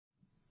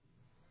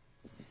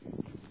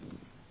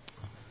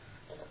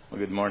Well,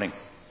 good morning.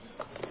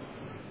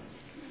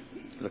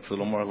 Looks a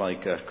little more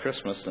like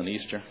Christmas than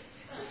Easter.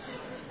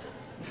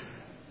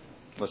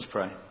 Let's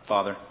pray.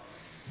 Father,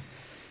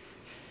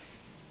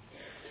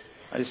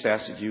 I just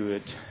ask that you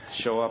would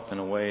show up in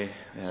a way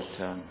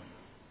that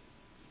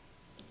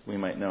we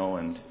might know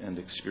and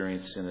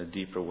experience in a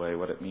deeper way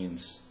what it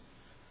means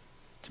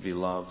to be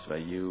loved by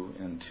you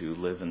and to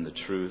live in the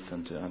truth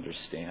and to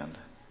understand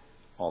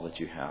all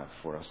that you have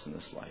for us in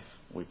this life.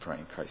 We pray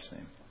in Christ's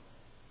name.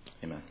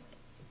 Amen.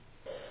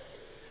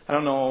 I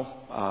don't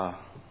know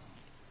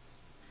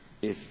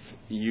if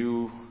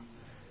you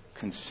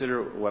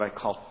consider what I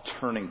call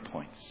turning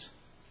points.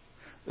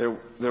 They're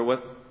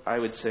what I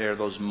would say are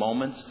those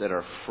moments that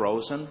are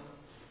frozen.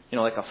 You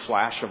know, like a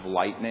flash of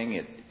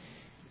lightning.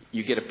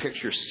 You get a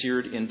picture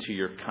seared into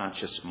your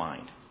conscious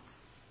mind.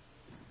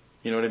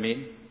 You know what I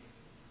mean?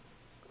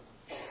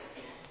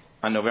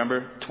 On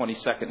November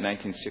 22nd,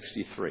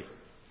 1963,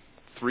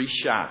 3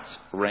 shots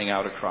rang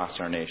out across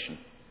our nation.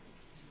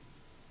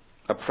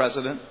 A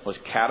president was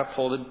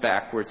catapulted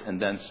backwards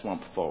and then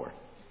slumped forward.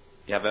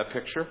 You have that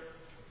picture?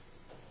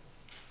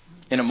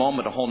 In a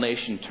moment, a whole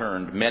nation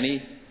turned.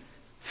 Many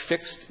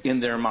fixed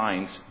in their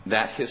minds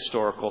that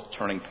historical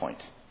turning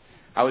point.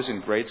 I was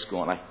in grade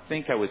school, and I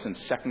think I was in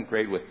 2nd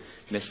grade with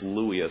Miss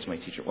Louie as my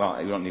teacher. Well,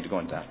 I don't need to go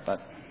into that.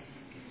 But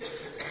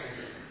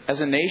as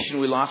a nation,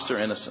 we lost our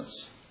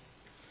innocence.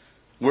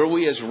 Were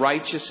we as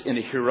righteous and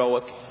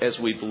heroic as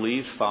we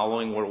believed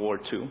following World War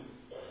II?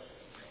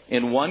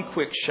 In one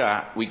quick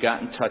shot, we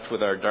got in touch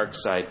with our dark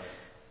side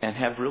and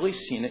have really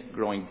seen it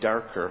growing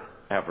darker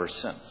ever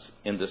since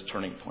in this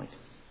turning point.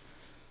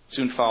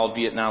 Soon followed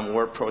Vietnam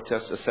War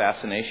protests,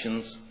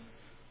 assassinations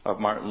of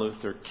Martin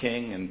Luther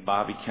King and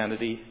Bobby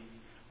Kennedy,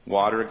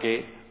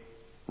 Watergate,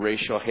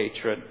 racial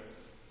hatred.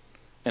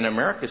 And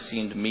America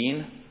seemed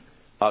mean,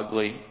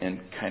 ugly,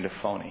 and kind of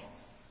phony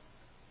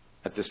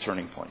at this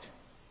turning point.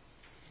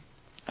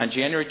 On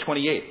January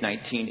 28,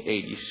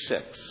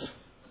 1986,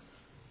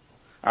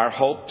 our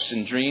hopes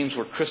and dreams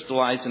were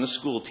crystallized in a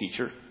school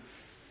teacher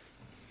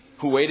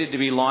who waited to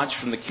be launched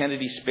from the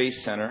Kennedy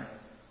Space Center.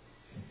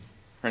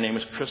 Her name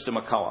was Krista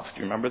McAuliffe. Do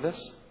you remember this?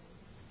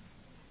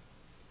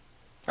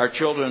 Our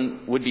children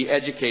would be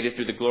educated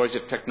through the glories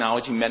of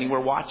technology many were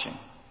watching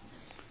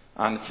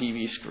on the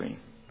TV screen.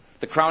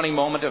 The crowning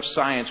moment of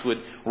science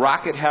would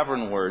rocket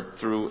heavenward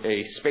through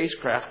a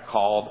spacecraft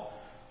called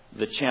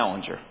the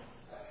Challenger.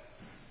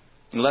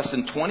 In less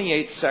than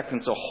 28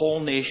 seconds, a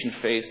whole nation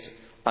faced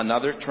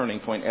another turning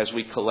point as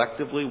we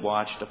collectively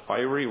watched a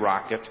fiery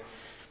rocket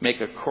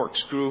make a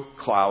corkscrew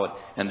cloud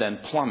and then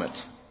plummet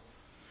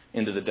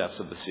into the depths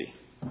of the sea.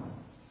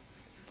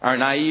 Our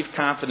naive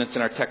confidence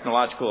in our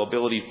technological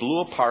ability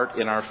blew apart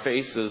in our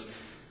faces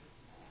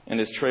and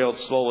has trailed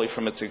slowly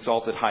from its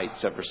exalted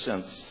heights ever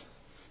since.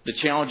 The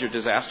Challenger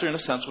disaster, in a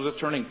sense, was a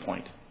turning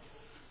point.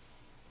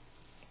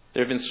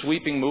 There have been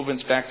sweeping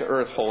movements back to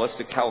Earth,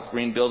 holistic health,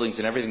 green buildings,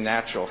 and everything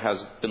natural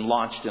has been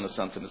launched, in a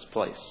sense, in its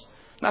place.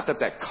 Not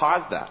that that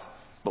caused that,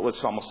 but was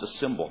almost a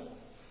symbol.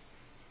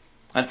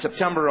 On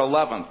September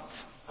 11th,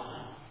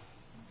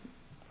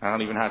 I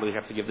don't even hardly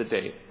have to give the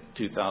date,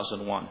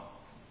 2001.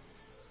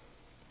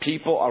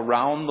 People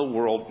around the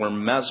world were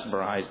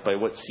mesmerized by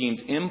what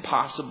seemed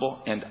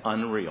impossible and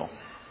unreal.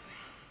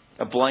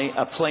 A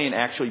plane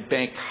actually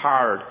banked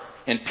hard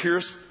and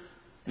pierced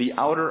the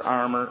outer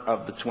armor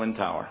of the Twin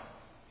Tower,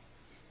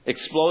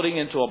 exploding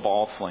into a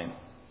ball of flame.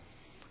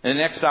 And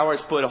the next hours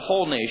put a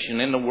whole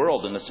nation in the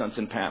world, in a sense,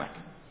 in panic.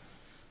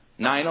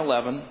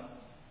 9/11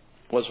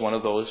 was one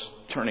of those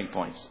turning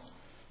points.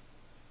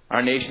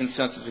 Our nation's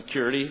sense of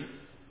security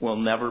will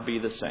never be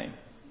the same.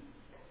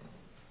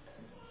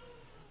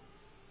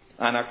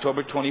 On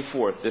October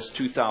 24th, this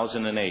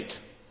 2008,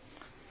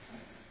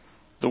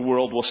 the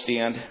world will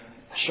stand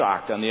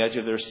shocked on the edge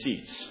of their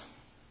seats.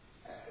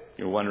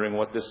 You're wondering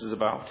what this is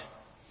about?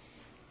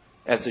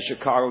 As the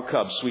Chicago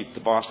Cubs sweep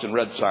the Boston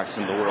Red Sox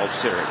in the World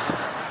Series.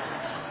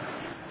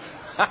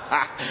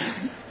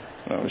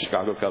 I'm a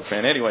Chicago Cubs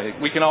fan. Anyway,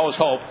 we can always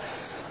hope.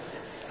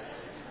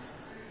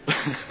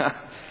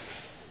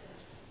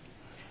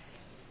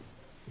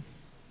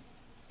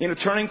 You know,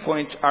 turning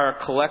points are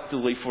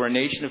collectively for a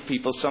nation of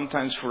people,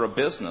 sometimes for a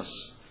business,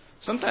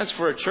 sometimes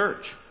for a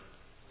church,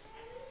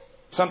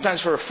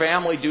 sometimes for a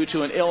family due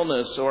to an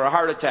illness or a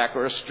heart attack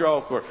or a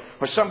stroke or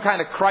some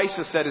kind of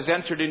crisis that has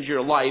entered into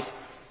your life.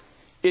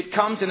 It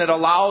comes and it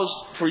allows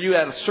for you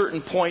at a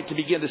certain point to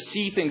begin to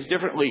see things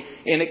differently.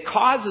 And it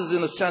causes,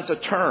 in a sense, a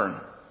turn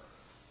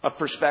of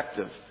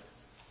perspective.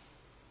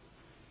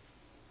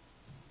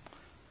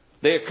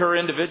 They occur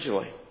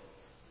individually.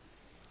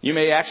 You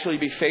may actually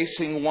be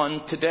facing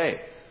one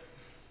today.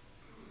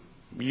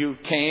 You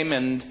came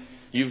and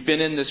you've been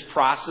in this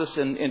process,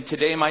 and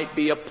today might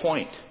be a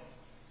point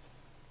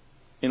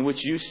in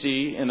which you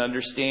see and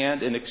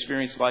understand and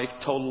experience life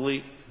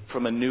totally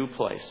from a new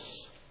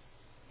place.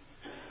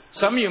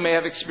 Some of you may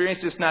have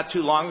experienced this not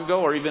too long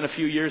ago or even a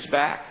few years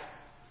back.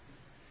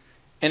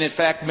 And in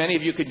fact, many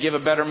of you could give a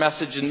better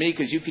message than me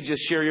because you could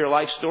just share your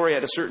life story.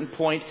 At a certain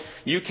point,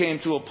 you came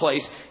to a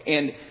place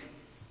and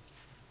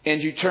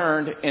and you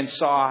turned and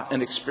saw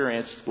and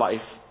experienced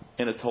life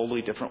in a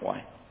totally different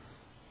way.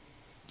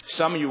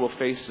 Some of you will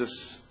face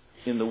this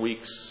in the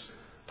weeks,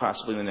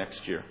 possibly the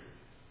next year.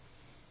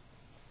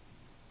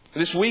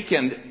 This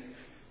weekend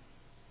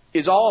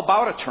is all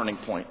about a turning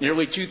point.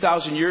 Nearly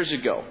 2,000 years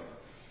ago,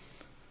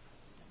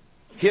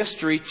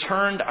 history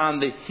turned on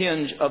the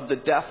hinge of the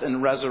death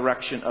and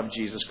resurrection of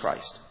Jesus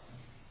Christ.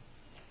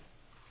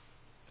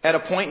 At a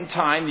point in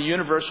time, the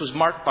universe was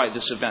marked by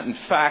this event. In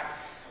fact,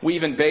 we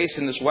even base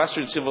in this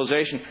Western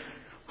civilization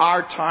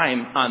our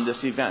time on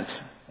this event.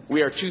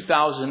 We are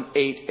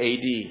 2008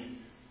 AD.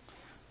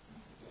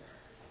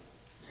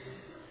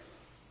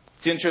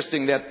 It's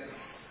interesting that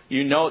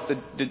you note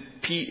that the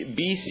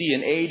BC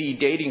and AD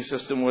dating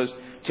system was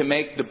to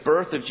make the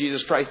birth of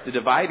Jesus Christ the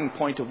dividing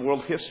point of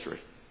world history.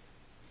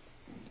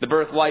 The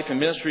birth, life, and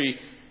ministry,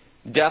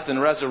 death,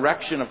 and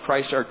resurrection of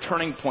Christ are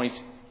turning points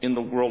in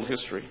the world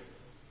history.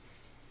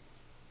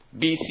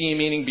 BC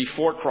meaning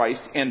before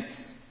Christ, and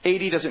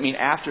AD doesn't mean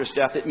after his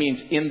death. It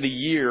means in the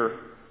year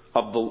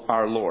of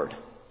our Lord.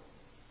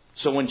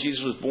 So when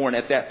Jesus was born,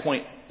 at that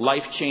point,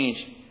 life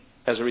changed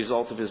as a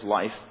result of his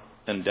life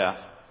and death.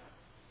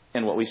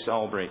 And what we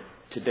celebrate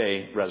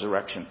today,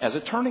 resurrection, as a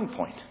turning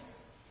point.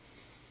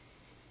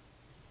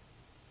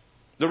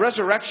 The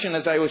resurrection,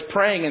 as I was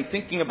praying and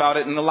thinking about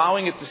it and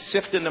allowing it to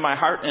sift into my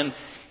heart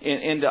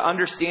and to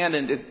understand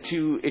and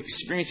to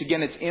experience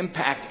again its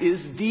impact, is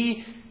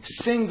the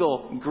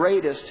single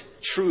greatest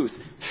truth,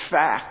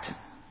 fact,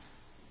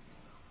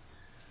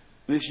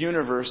 this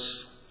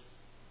universe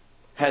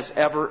has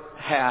ever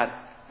had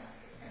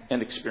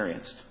and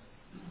experienced.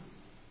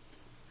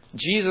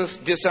 Jesus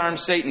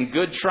disarmed Satan.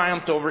 Good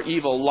triumphed over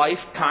evil. Life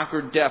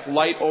conquered death.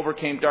 Light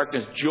overcame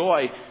darkness.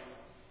 Joy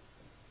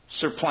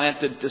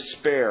supplanted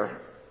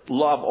despair.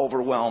 Love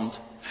overwhelmed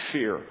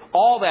fear.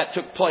 All that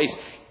took place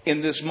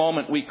in this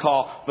moment we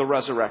call the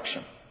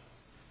resurrection.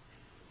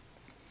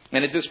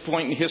 And at this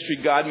point in history,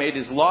 God made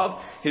his love,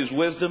 his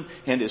wisdom,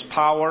 and his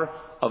power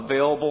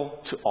available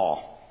to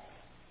all.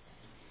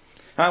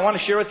 Now, I want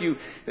to share with you,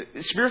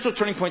 spiritual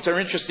turning points are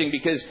interesting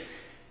because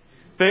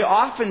they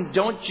often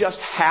don't just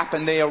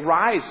happen. They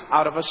arise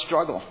out of a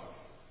struggle.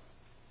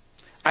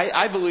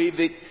 I believe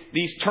that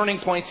these turning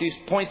points, these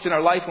points in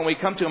our life when we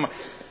come to them,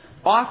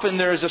 often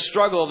there is a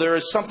struggle. There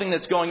is something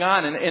that's going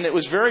on. And it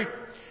was very,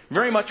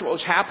 very much what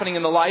was happening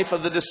in the life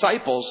of the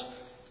disciples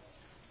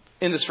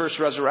in this first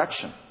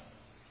resurrection.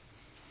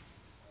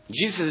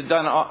 Jesus had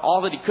done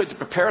all that he could to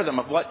prepare them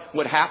of what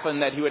would happen,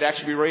 that he would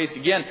actually be raised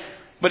again.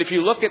 But if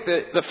you look at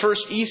the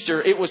first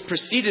Easter, it was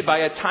preceded by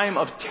a time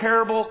of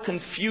terrible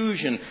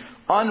confusion,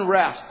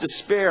 unrest,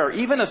 despair,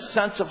 even a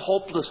sense of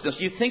hopelessness.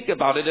 You think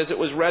about it as it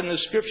was read in the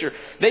Scripture.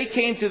 They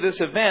came to this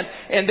event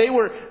and they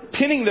were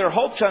pinning their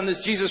hopes on this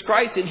Jesus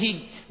Christ, and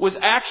he was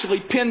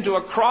actually pinned to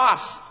a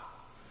cross.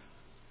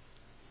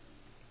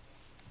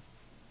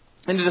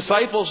 And the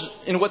disciples,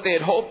 in what they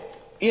had hoped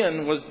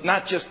in, was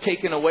not just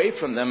taken away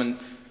from them and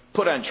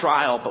put on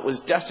trial, but was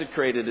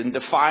desecrated and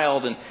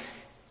defiled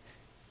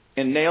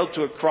and nailed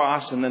to a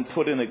cross and then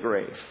put in a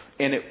grave.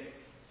 And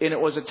it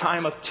was a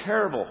time of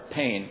terrible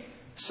pain,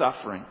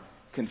 suffering,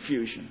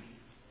 confusion.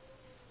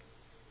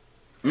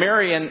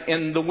 Mary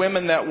and the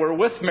women that were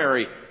with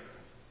Mary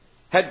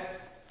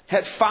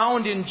had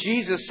found in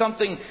Jesus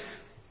something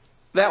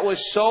that was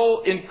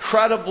so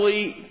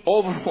incredibly,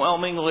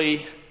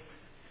 overwhelmingly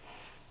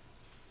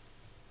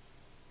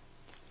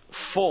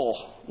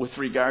full with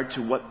regard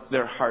to what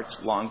their hearts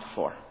longed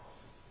for.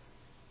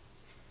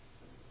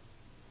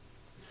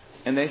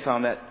 And they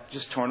found that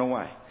just torn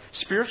away.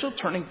 Spiritual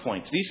turning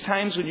points. These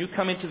times when you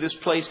come into this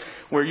place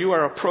where you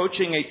are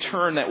approaching a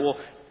turn that will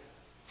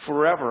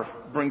forever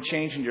bring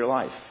change in your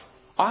life,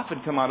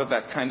 often come out of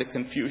that kind of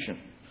confusion.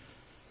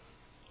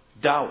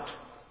 Doubt,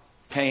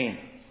 pain,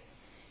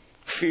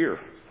 fear,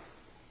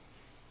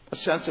 a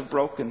sense of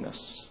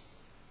brokenness.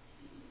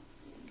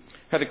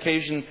 Had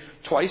occasion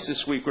twice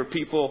this week where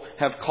people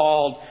have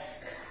called,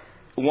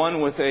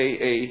 one with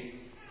a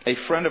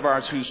friend of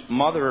ours whose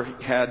mother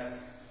had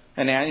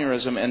an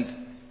aneurysm,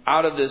 and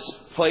out of this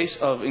place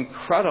of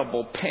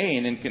incredible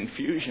pain and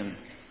confusion,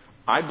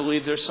 I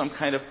believe there's some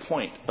kind of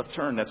point of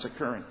turn that's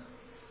occurring.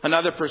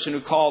 Another person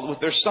who called with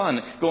their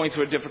son going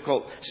through a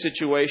difficult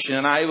situation,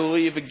 and I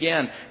believe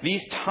again,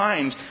 these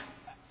times,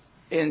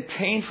 and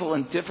painful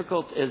and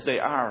difficult as they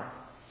are,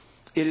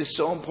 it is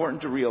so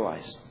important to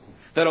realize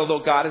that although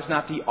God is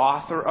not the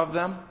author of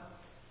them,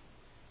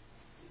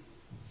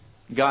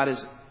 God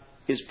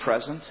is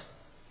present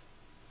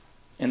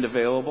and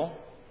available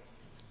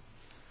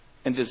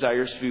and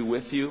desires to be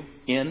with you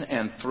in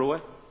and through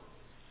it.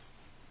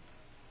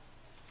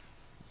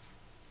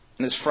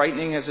 And as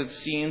frightening as it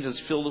seems, as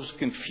filled with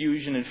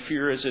confusion and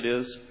fear as it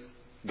is,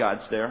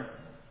 God's there.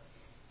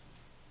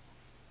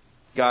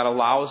 God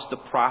allows the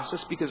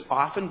process, because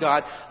often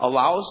God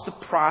allows the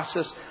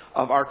process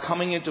of our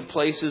coming into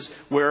places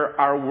where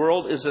our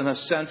world is in a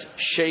sense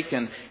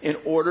shaken in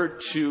order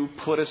to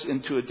put us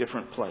into a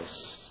different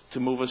place, to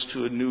move us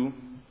to a new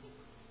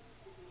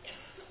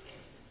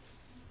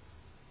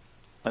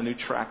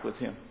track with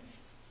Him.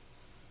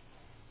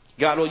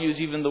 God will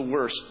use even the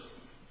worst,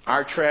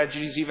 our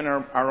tragedies, even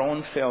our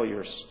own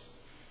failures,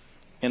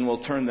 and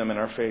will turn them in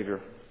our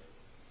favor.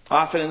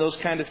 Often in those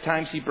kind of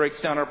times, He breaks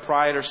down our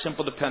pride, our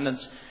simple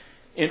dependence,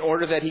 in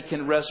order that He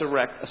can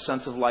resurrect a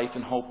sense of life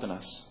and hope in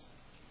us.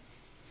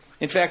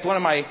 In fact, one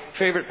of my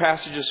favorite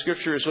passages of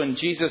Scripture is when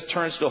Jesus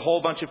turns to a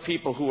whole bunch of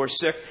people who are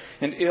sick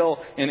and ill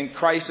and in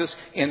crisis,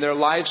 and their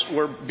lives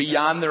were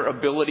beyond their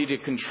ability to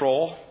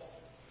control.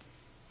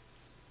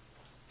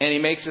 And He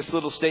makes this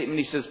little statement.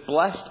 He says,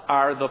 "Blessed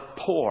are the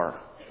poor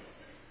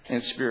in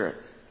spirit,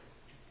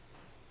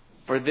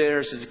 for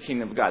theirs is the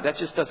kingdom of God." That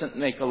just doesn't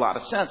make a lot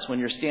of sense when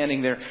you're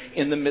standing there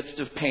in the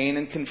midst of pain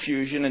and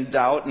confusion and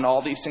doubt and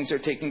all these things are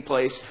taking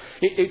place.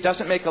 It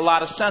doesn't make a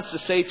lot of sense to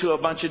say to a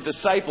bunch of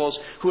disciples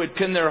who had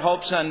pinned their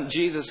hopes on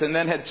Jesus and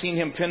then had seen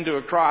Him pinned to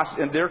a cross,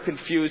 and they're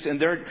confused and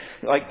they're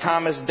like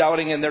Thomas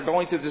doubting, and they're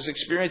going through this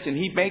experience, and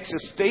He makes a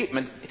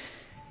statement.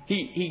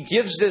 He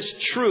gives this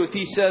truth.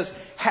 He says,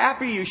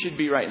 happy you should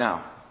be right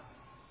now.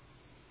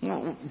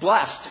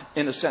 Blessed,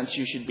 in a sense,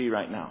 you should be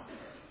right now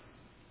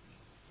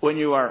when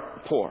you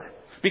are poor.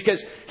 Because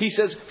He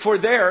says, for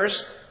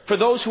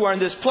those who are in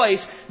this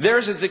place,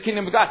 theirs is the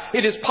kingdom of God.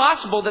 It is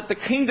possible that the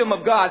kingdom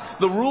of God,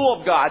 the rule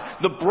of God,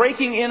 the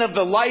breaking in of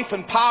the life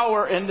and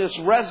power and this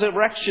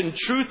resurrection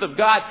truth of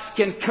God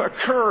can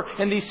occur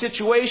in these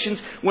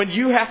situations when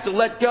you have to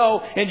let go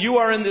and you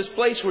are in this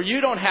place where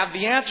you don't have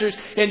the answers,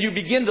 and you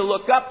begin to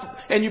look up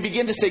and you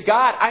begin to say,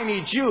 God, I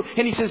need you.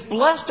 And He says,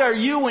 blessed are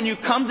you when you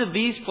come to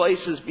these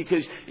places,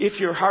 because if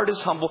your heart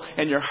is humble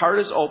and your heart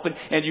is open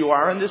and you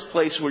are in this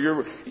place where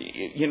you're,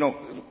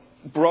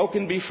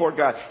 broken before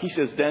God, He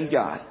says, then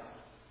God,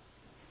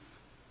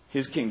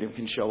 His kingdom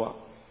can show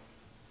up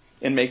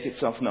and make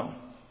itself known.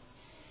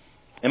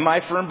 And my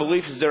firm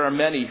belief is there are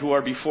many who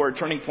are before a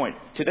turning point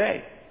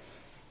today.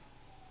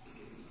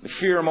 The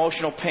fear,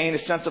 emotional pain, a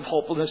sense of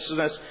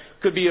hopelessness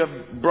could be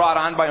brought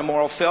on by a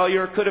moral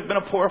failure. It could have been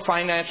a poor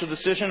financial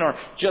decision, or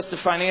just the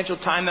financial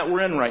time that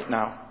we're in right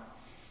now.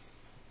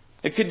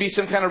 It could be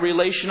some kind of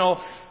relational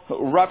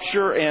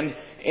rupture and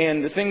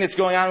the thing that's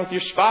going on with your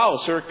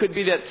spouse, or it could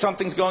be that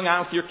something's going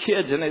on with your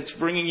kids and it's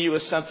bringing you a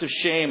sense of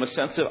shame, a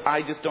sense of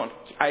I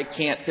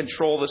can't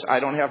control this,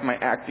 I don't have my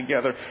act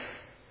together.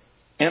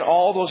 And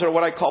all those are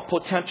what I call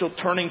potential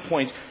turning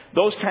points.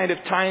 Those kind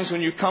of times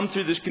when you come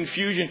through this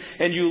confusion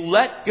and you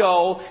let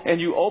go and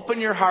you open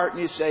your heart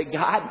and you say,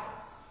 God,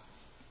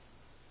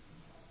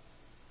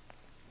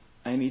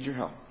 I need your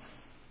help.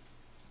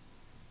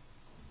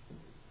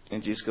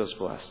 And Jesus goes,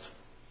 blessed.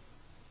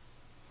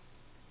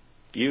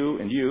 You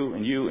and you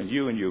and you and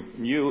you and you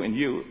and you and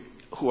you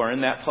who are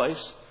in that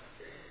place,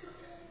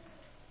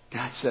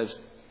 God says,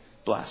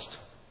 blessed.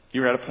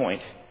 You're at a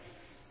point.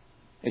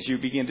 As you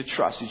begin to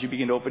trust, as you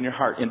begin to open your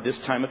heart in this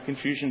time of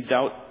confusion,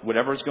 doubt,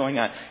 whatever is going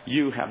on,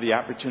 you have the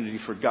opportunity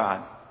for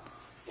God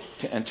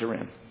to enter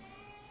in.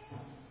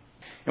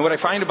 And what I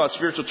find about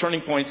spiritual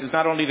turning points is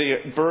not only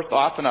they birth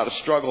often out of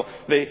struggle,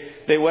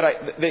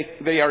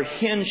 they are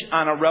hinged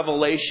on a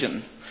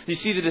revelation. You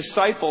see, the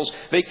disciples,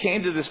 they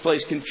came to this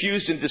place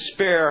confused and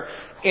despair,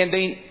 and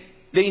they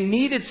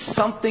needed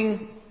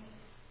something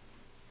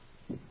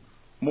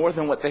more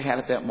than what they had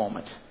at that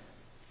moment.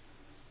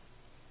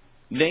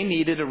 They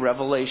needed a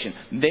revelation.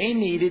 They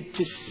needed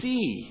to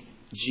see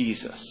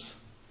Jesus.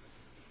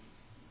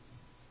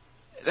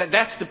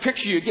 That's the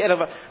picture you get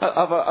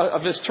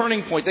of this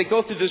turning point. They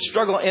go through this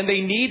struggle and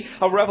they need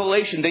a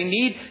revelation. They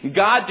need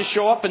God to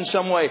show up in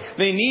some way.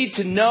 They need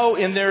to know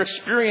in their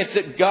experience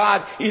that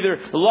God either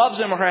loves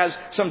them or has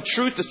some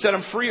truth to set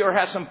them free or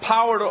has some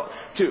power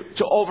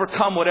to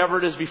overcome whatever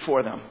it is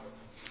before them.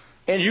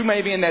 And you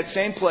may be in that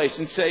same place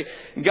and say,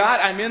 God,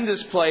 I'm in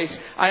this place.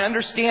 I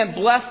understand,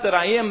 blessed that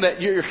I am,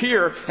 that you're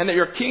here and that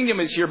your kingdom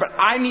is here, but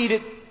I need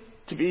it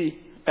to be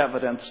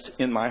evidenced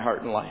in my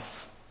heart and life.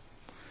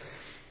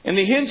 And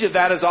the hinge of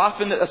that is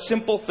often a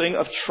simple thing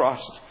of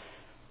trust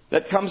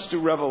that comes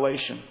through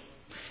revelation.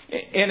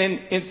 And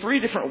in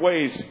three different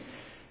ways,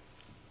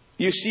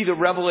 you see the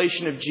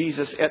revelation of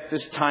Jesus at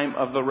this time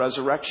of the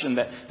resurrection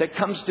that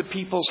comes to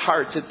people's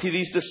hearts, to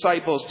these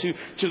disciples,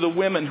 to the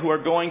women who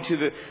are going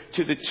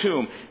to the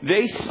tomb.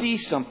 They see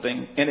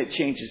something and it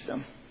changes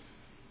them.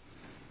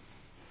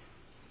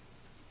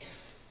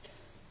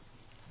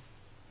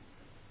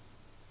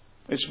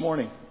 This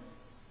morning,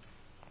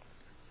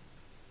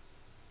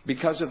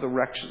 because of the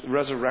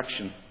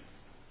resurrection,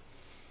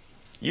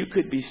 you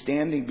could be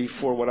standing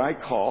before what I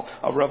call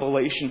a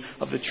revelation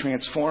of the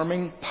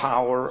transforming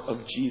power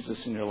of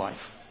Jesus in your life.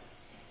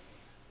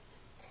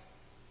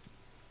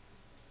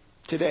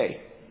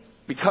 Today,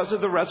 because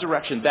of the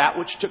resurrection, that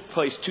which took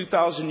place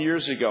 2,000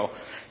 years ago,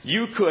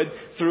 you could,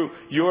 through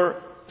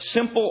your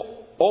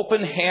simple,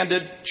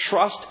 open-handed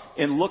trust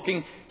in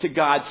looking to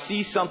God,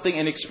 see something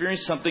and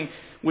experience something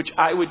which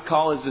I would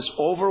call is this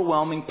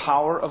overwhelming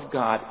power of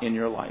God in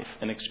your life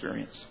and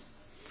experience.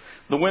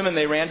 The women,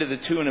 they ran to the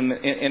tomb,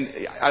 and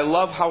I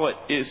love how it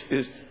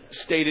is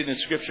stated in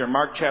Scripture.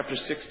 Mark chapter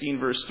 16,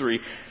 verse 3.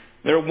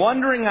 They're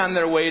wandering on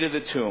their way to the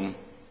tomb.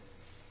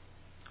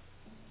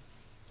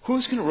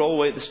 Who's going to roll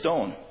away the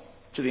stone?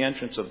 to the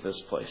entrance of this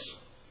place?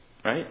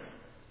 Right?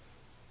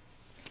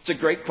 It's a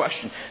great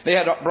question. They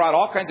had brought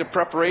all kinds of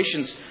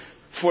preparations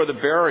for the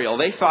burial.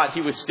 They thought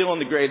he was still in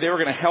the grave. They were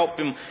going to help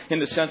him in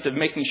the sense of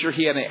making sure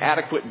he had an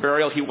adequate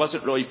burial. He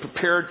wasn't really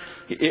prepared.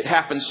 It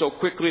happened so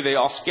quickly. They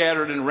all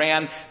scattered and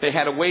ran. They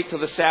had to wait till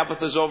the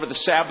Sabbath is over. The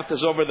Sabbath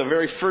is over. The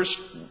very first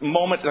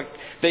moment that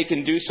they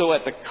can do so,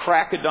 at the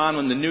crack of dawn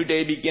when the new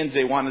day begins,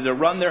 they wanted to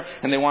run there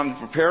and they wanted to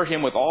prepare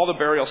him with all the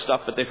burial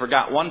stuff, but they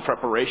forgot one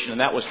preparation,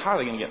 and that was how are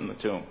they going to get in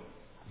the tomb?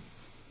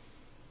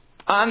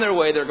 On their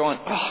way, they're going,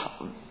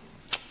 oh,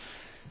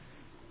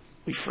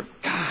 we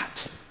forgot.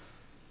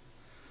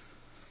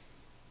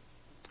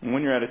 And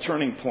when you're at a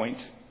turning point,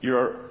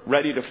 you're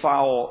ready to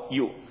follow.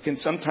 You can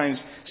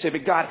sometimes say,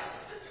 but God,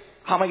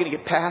 how am I going to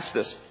get past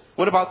this?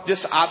 What about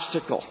this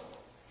obstacle?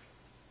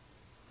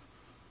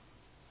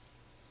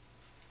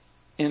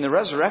 And the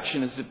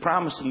resurrection is the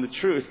promise and the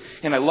truth.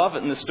 And I love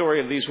it in the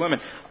story of these women,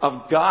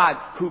 of God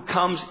who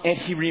comes and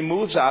He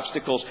removes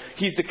obstacles.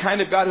 He's the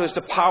kind of God who has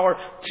the power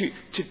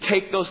to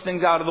take those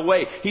things out of the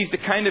way. He's the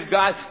kind of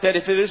God that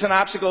if it is an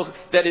obstacle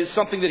that is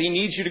something that He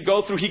needs you to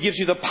go through, He gives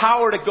you the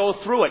power to go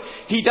through it.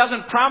 He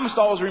doesn't promise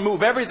to always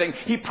remove everything.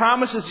 He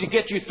promises to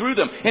get you through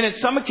them. And in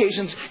some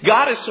occasions,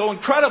 God is so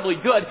incredibly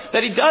good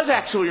that He does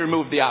actually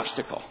remove the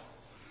obstacle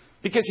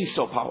because He's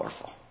so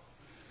powerful.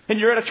 And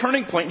you're at a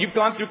turning point. You've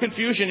gone through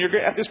confusion. You're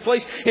at this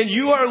place. And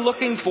you are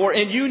looking for,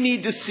 and you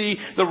need to see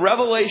the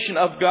revelation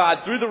of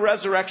God through the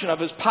resurrection of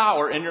His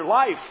power in your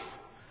life.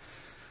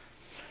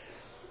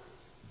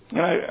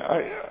 And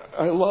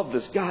I love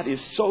this. God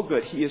is so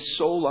good. He is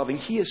so loving.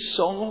 He is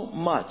so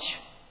much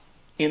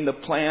in the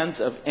plans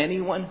of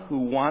anyone who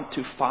want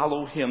to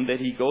follow Him that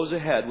He goes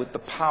ahead with the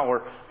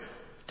power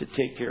to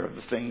take care of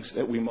the things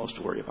that we most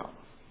worry about.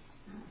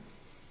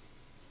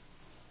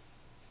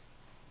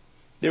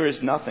 There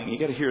is nothing, you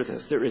got to hear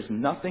this, there is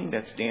nothing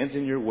that stands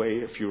in your way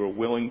if you are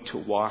willing to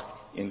walk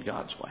in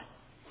God's way.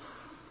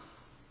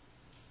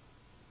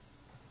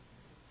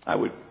 I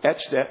would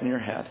etch that in your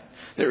head.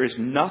 There is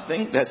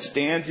nothing that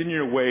stands in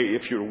your way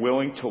if you're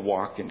willing to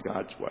walk in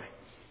God's way.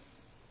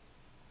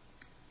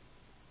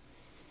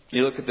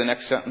 You look at the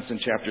next sentence in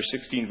chapter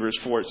 16, verse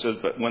 4. It says,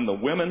 but when the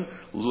women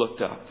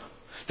looked up,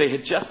 they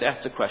had just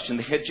asked a question.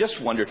 They had just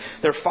wondered.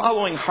 They're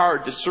following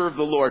hard to serve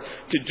the Lord,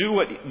 to do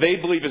what they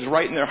believe is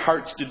right in their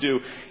hearts to do.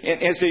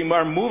 And as they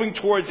are moving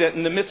towards it,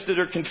 in the midst of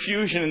their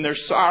confusion and their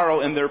sorrow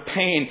and their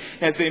pain,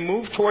 as they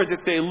move towards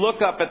it, they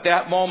look up at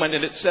that moment,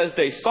 and it says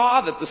they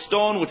saw that the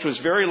stone, which was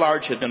very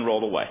large, had been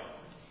rolled away.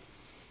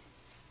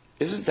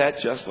 Isn't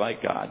that just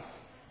like God?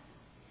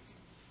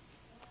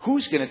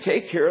 Who's going to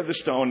take care of the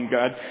stone?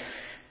 God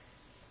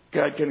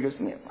kind of goes,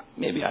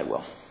 maybe I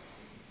will.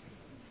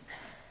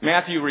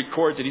 Matthew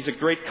records it. He's a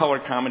great color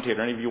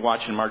commentator. Any of you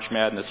watching March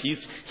Madness,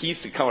 he's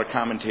the color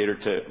commentator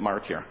to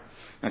Mark here.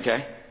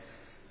 Okay?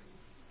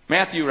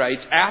 Matthew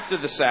writes,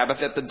 after the Sabbath,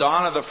 at the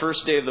dawn of the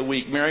first day of the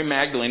week, Mary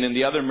Magdalene and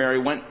the other Mary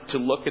went to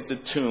look at the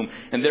tomb.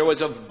 And there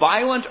was a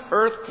violent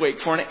earthquake,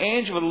 for an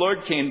angel of the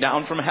Lord came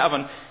down from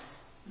heaven.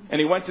 And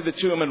he went to the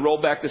tomb and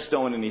rolled back the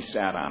stone, and he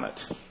sat on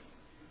it.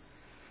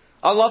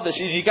 I love this.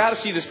 You got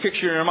to see this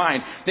picture in your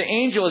mind. The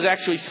angel is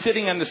actually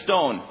sitting on the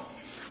stone,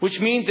 which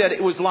means that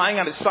it was lying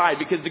on its side,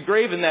 because the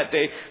grave in that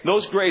day,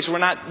 those graves were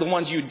not the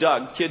ones you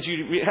dug. Kids,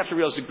 you have to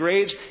realize the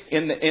graves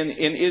in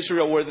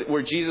Israel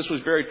where Jesus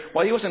was buried,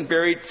 well, He wasn't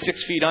buried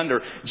 6 feet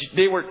under.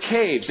 They were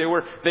caves. They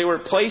were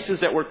places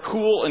that were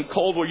cool and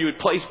cold where you would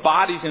place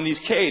bodies in these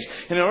caves.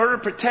 And in order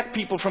to protect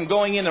people from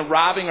going in and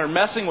robbing or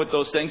messing with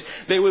those things,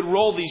 they would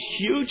roll these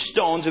huge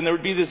stones, and there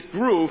would be this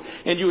groove,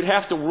 and you would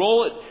have to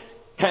roll it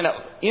kind of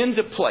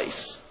into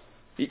place.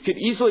 You could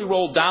easily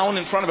roll down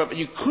in front of it, but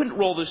you couldn't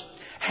roll this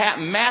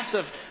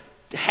massive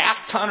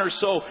half-ton or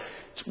so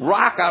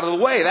rock out of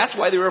the way. That's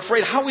why they were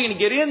afraid. How are we going to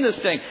get in this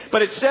thing?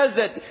 But it says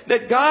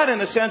that God,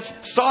 in a sense,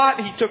 saw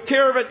it. He took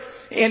care of it,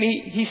 and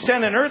he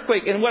sent an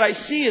earthquake. And what I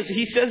see is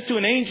He says to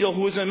an angel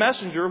who is a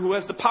messenger, who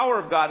has the power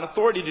of God and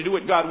authority to do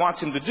what God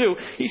wants him to do.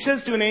 He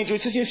says to an angel,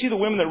 he says, you see the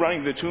women that are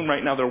running to the tomb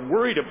right now, they're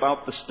worried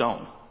about the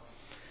stone.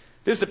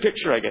 This is the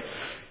picture I get.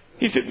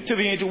 He said to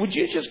the angel, would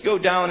you just go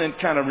down and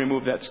kind of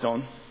remove that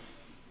stone?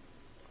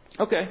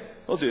 Okay,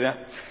 we'll do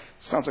that.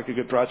 Sounds like a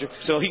good project.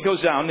 So he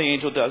goes down, the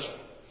angel does.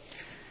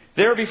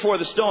 There before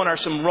the stone are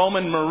some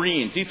Roman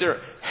Marines. These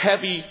are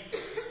heavily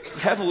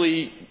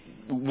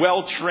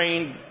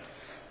well-trained,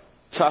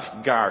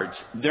 tough guards.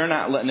 They're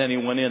not letting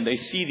anyone in. They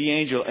see the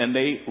angel and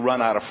they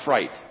run out of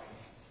fright.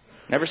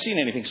 Never seen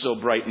anything so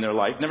bright in their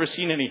life. Never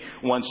seen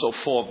anyone so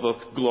full of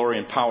the glory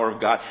and power of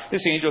God.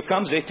 This angel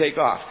comes, they take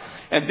off.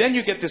 And then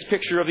you get this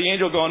picture of the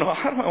angel going, oh,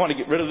 how do I want to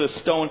get rid of this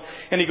stone?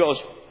 And he goes,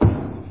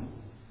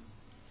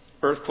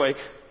 earthquake.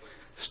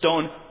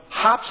 Stone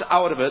hops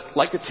out of it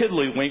like a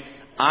tiddlywink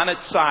on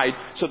its side.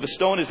 So the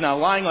stone is now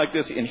lying like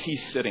this, and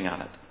he's sitting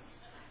on it.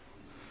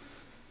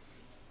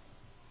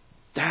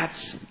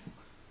 That's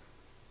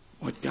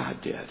what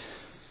God did.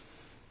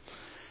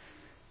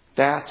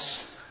 That's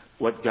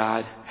what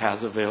God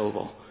has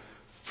available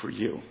for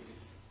you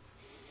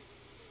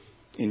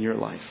in your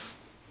life.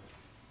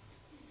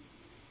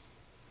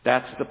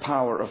 That's the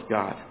power of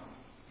God.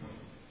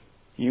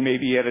 You may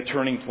be at a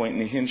turning point,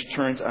 and the hinge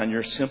turns on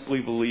your simply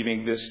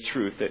believing this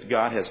truth, that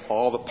God has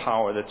all the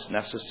power that's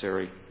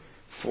necessary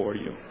for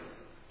you.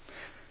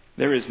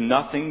 There is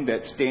nothing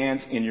that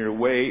stands in your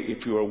way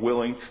if you are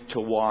willing to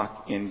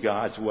walk in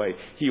God's way.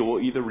 He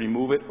will either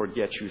remove it or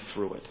get you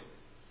through it.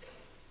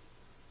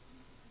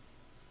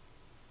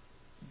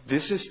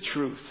 This is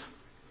truth.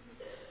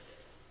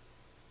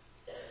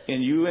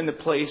 And you, in the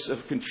place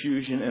of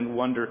confusion and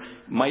wonder,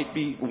 might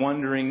be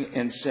wondering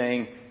and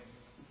saying,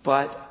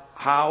 but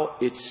how?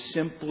 It's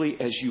simply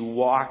as you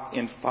walk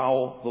and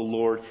follow the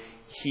Lord,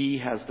 He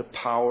has the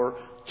power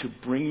to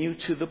bring you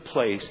to the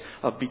place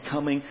of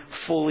becoming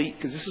fully,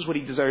 because this is what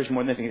He desires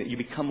more than anything, that you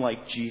become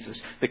like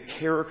Jesus, the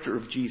character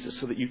of Jesus,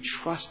 so that you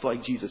trust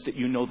like Jesus, that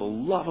you know the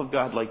love of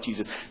God like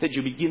Jesus, that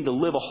you begin to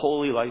live a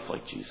holy life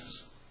like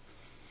Jesus.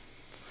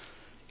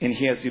 And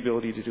He has the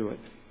ability to do it.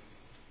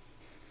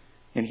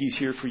 And He's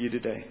here for you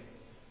today.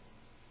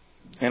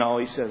 And all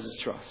He says is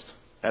trust.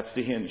 That's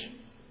the hinge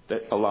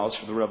that allows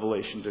for the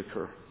revelation to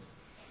occur.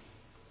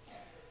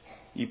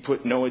 You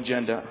put no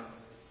agenda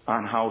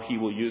on how He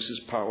will use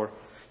His power.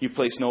 You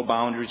place no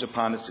boundaries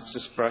upon its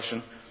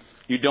expression.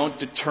 You don't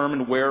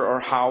determine where or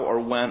how or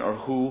when or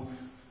who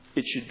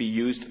it should be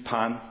used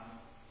upon.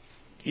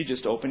 You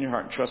just open your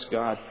heart and trust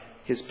God,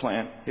 His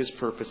plan, His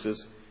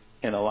purposes,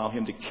 and allow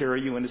Him to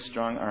carry you in His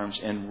strong arms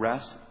and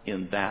rest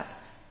in that.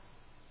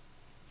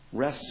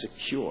 Rest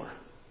secure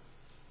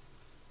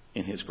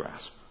in His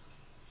grasp.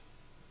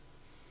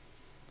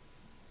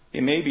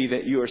 It may be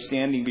that you are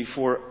standing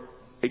before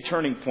a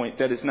turning point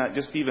that is not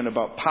just even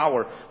about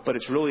power, but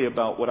it's really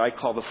about what I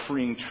call the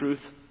freeing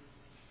truth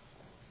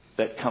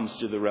that comes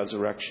through the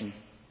resurrection.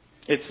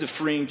 It's the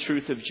freeing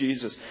truth of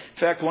Jesus. In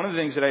fact, one of the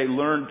things that I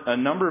learned a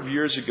number of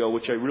years ago,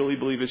 which I really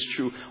believe is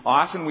true,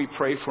 often we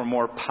pray for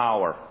more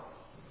power.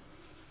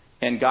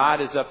 And God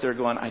is up there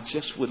going, I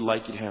just would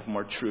like you to have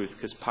more truth,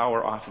 because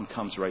power often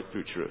comes right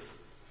through truth.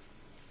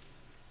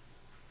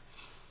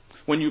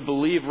 When you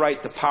believe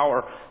right, the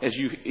power, as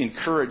you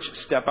encourage,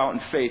 step out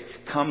in faith,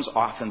 comes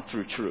often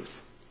through truth.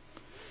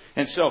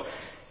 And so,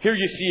 here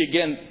you see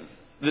again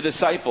the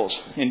disciples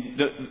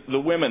and the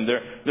women.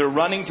 They're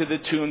running to the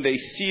tomb. They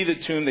see the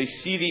tomb. They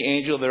see the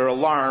angel. They're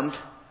alarmed.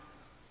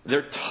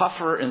 They're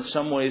tougher in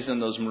some ways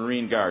than those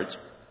Marine guards,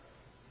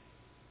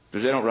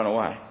 because they don't run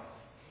away.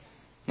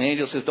 The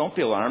angel says, don't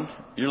be alarmed.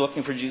 You're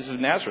looking for Jesus of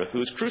Nazareth, who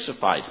was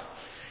crucified.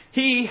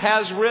 He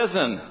has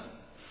risen.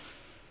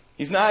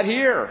 He's not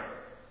here.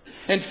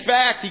 In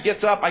fact, he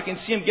gets up. I can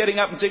see him getting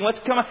up and saying, let's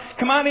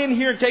come on in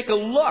here and take a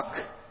look.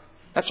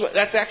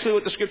 That's actually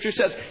what the scripture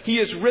says. He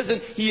is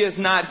risen. He is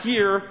not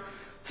here.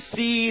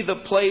 See the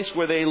place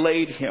where they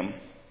laid him.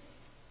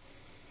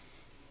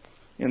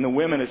 And the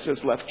women, it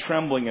says, left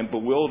trembling and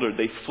bewildered.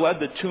 They fled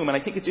the tomb. And I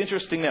think it's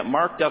interesting that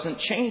Mark doesn't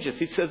change this.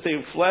 He says they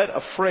fled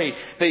afraid.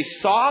 They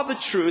saw the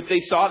truth.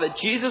 They saw that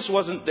Jesus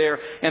wasn't there.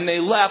 And they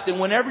left. And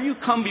whenever you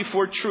come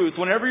before truth,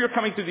 whenever you're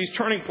coming through these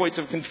turning points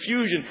of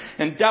confusion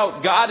and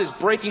doubt, God is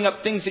breaking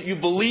up things that you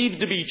believe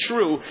to be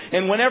true.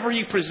 And whenever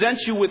He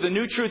presents you with a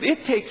new truth,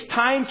 it takes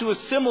time to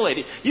assimilate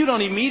it. You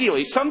don't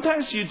immediately.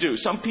 Sometimes you do.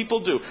 Some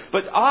people do.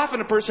 But often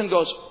a person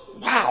goes,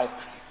 wow,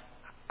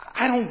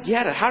 I don't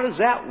get it. How does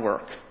that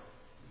work?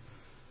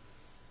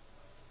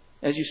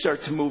 As you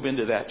start to move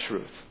into that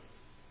truth.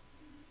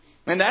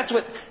 And that's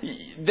what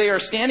they are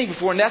standing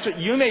before, and that's what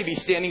you may be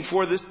standing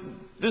for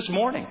this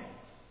morning.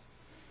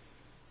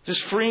 This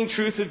freeing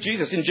truth of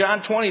Jesus. In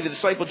John 20, the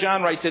disciple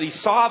John writes that he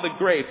saw the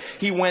grave.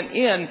 He went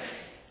in.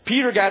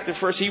 Peter got there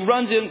first. He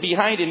runs in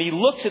behind and he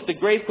looks at the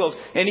grave clothes,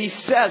 and he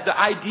says the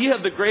idea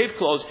of the grave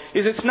clothes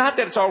is it's not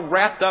that it's all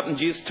wrapped up and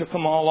Jesus took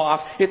them all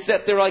off. It's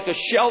that they're like a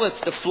shell that's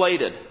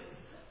deflated.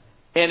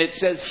 And it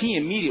says he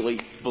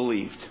immediately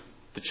believed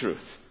the truth.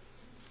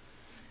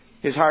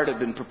 His heart had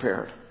been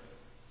prepared.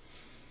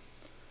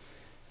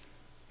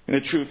 And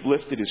the truth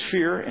lifted his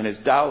fear and his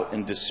doubt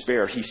and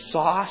despair. He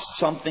saw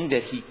something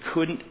that he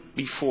couldn't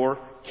before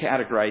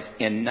categorize.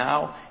 And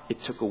now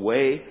it took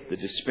away the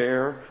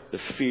despair, the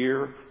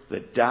fear, the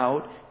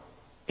doubt,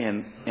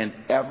 and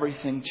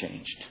everything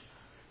changed.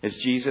 As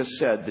Jesus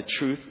said, the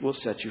truth will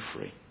set you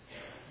free.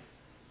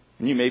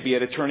 And you may be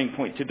at a turning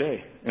point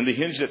today. And the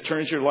hinge that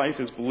turns your life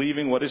is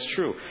believing what is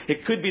true.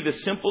 It could be the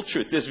simple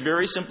truth, this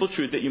very simple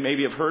truth that you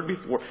maybe have heard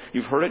before.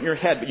 You've heard it in your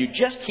head, but you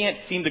just can't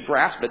seem to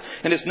grasp it.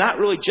 And it's not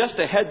really just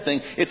a head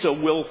thing, it's a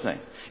will thing.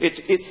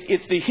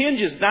 It's the hinge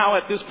is now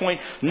at this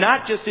point,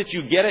 not just that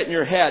you get it in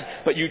your head,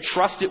 but you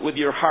trust it with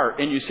your heart.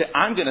 And you say,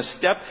 I'm going to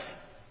step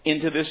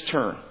into this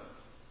turn.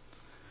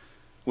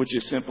 Which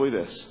is simply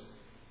this.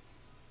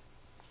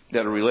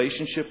 That a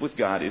relationship with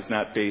God is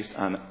not based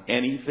on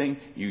anything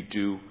you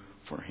do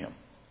for Him.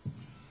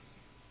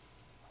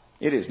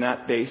 It is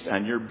not based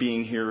on your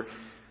being here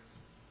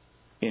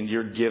and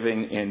your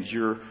giving and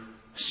your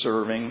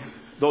serving.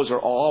 Those are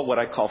all what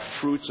I call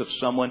fruits of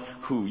someone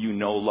who you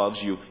know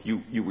loves you.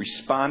 You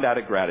respond out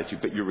of gratitude.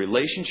 But your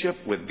relationship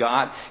with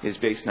God is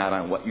based not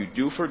on what you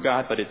do for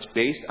God, but it's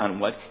based on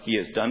what He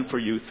has done for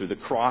you through the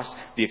cross,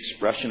 the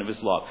expression of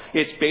His love.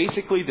 It's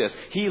basically this.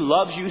 He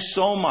loves you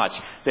so much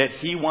that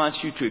He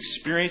wants you to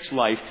experience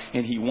life,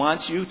 and He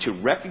wants you to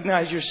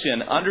recognize your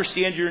sin,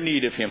 understand your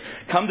need of Him,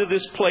 come to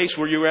this place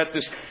where you're at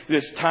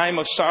this time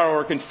of sorrow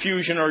or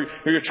confusion, or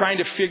you're trying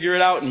to figure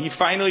it out, and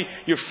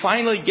you're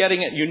finally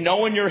getting it. You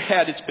know in your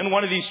head, it's been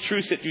one of these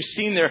truths that you've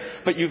seen there,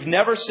 but you've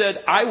never said,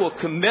 I will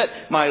commit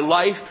my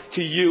life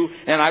to you,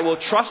 and I will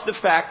trust the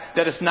fact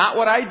that it's not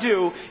what I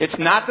do, it's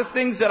not the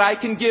things that I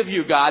can give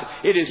you, God.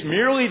 It is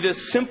merely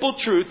this simple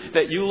truth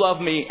that you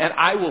love me, and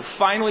I will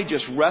finally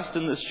just rest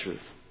in this truth.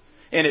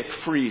 And it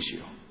frees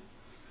you.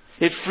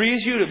 It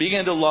frees you to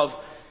begin to love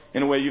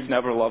in a way you've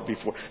never loved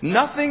before.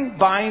 Nothing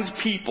binds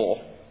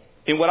people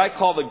in what I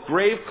call the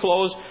grave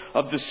clothes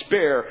of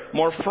despair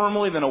more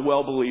firmly than a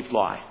well-believed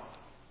lie.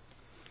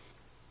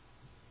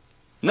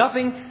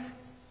 Nothing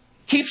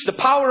keeps the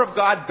power of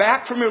God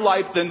back from your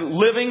life than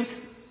living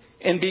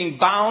and being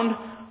bound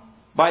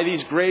by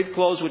these grave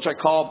clothes, which I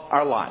call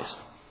our lies.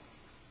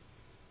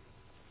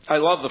 I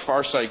love the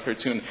Far Side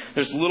cartoon.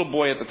 There's a little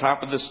boy at the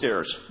top of the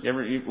stairs.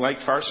 You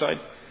like Far Side?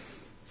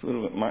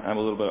 I'm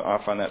a little bit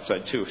off on that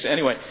side too. So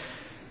anyway,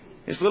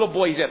 this little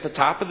boy, he's at the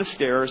top of the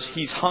stairs.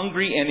 He's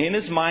hungry, and in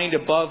his mind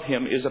above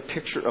him is a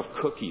picture of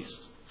cookies.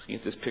 So you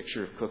get this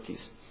picture of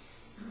cookies.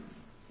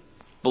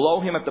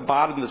 Below him at the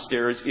bottom of the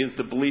stairs is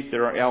the belief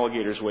there are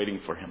alligators waiting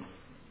for him.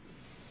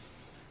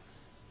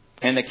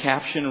 And the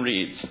caption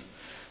reads,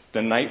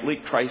 "The nightly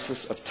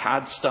crisis of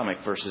Todd's stomach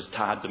versus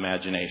Todd's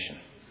imagination."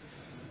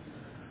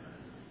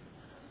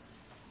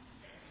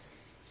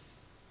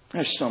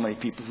 There's so many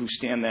people who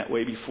stand that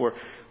way before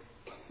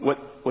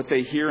what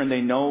they hear and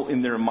they know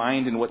in their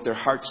mind and what their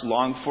hearts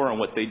long for and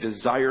what they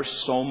desire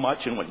so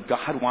much and what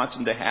God wants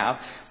them to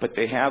have. But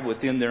they have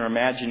within their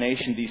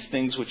imagination these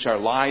things which are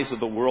lies of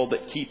the world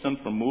that keep them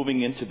from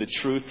moving into the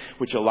truth,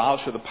 which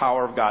allows for the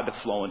power of God to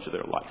flow into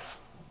their life.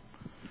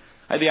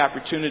 I had the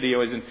opportunity, I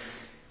was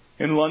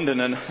in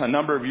London a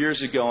number of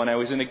years ago, and I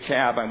was in a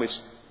cab. I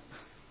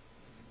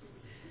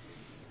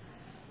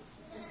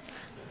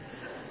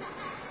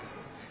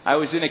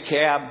was in a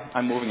cab.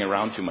 I'm moving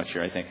around too much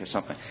here, I think, or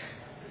something.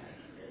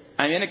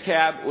 I'm in a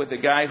cab with a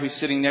guy who's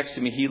sitting next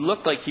to me. He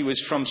looked like he was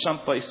from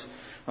someplace,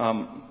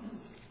 from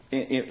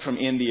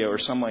India or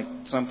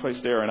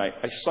someplace there. And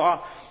I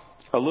saw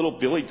a little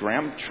Billy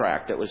Graham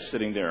tract that was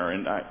sitting there.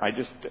 And I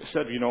just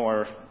said,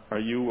 are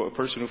you a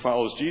person who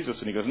follows Jesus?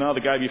 And he goes, no,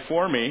 the guy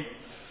before me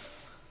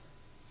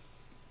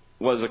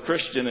was a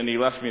Christian and he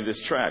left me this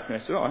tract.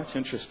 And I said, oh, that's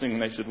interesting.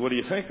 And I said, what do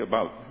you think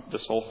about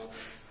this whole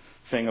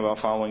thing about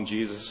following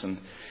Jesus? And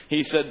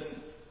he said,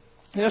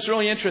 that's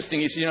really interesting.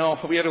 He said,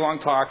 we had a long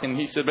talk, and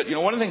he said, but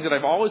one of the things that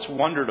I've always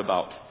wondered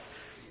about,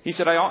 he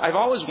said, I've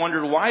always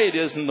wondered why it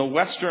is in the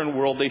Western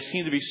world they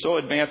seem to be so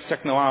advanced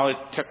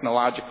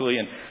technologically,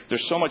 and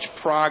there's so much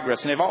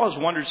progress. And I've always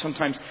wondered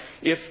sometimes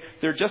if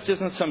there just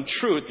isn't some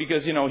truth,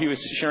 because, he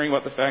was sharing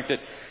about the fact that,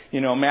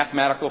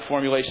 mathematical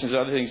formulations and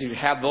other things, if you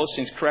have those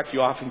things correct, you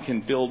often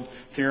can build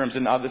theorems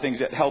and other things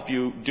that help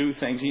you do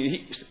things.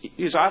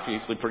 He's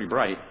obviously pretty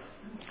bright.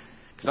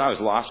 Because I was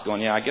lost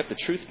going, I get the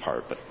truth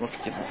part, but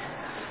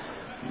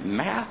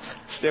math,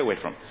 stay away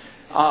from.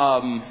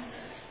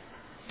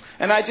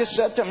 And I just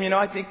said to him,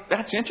 I think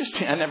that's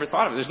interesting. I never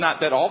thought of it. There's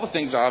not that all the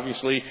things,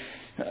 obviously,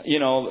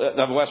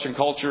 of Western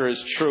culture is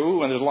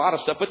true, and there's a lot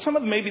of stuff, but some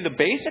of maybe the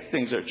basic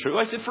things are true.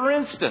 I said, for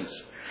instance,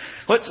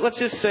 let's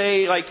just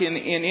say, like in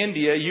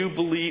India, you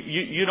believe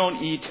you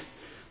don't eat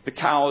the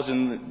cows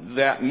and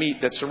that meat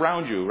that's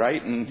around you,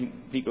 right?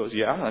 And he goes,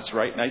 yeah, that's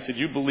right. And I said,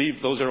 you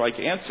believe those are like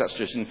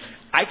ancestors. And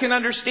I can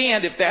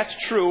understand if that's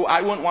true,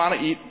 I wouldn't want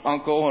to eat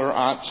uncle or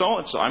aunt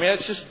so-and-so. I mean,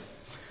 it's just,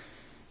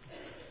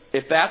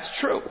 if that's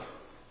true.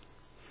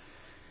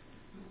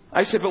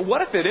 I said, but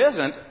what if it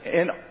isn't?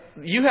 And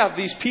you have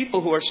these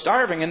people who are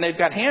starving and they've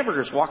got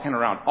hamburgers walking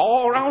around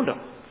all around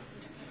them.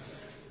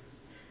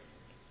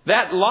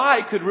 That lie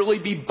could really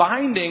be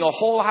binding a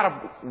whole lot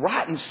of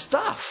rotten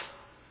stuff.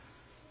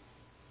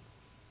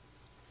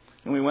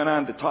 And we went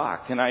on to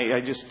talk, and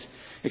I just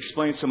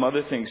explained some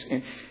other things.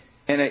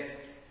 And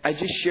I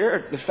just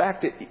shared the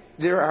fact that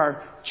there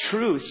are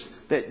truths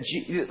that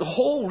the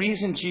whole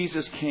reason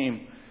Jesus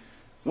came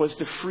was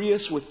to free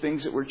us with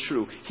things that were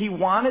true. He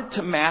wanted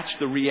to match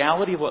the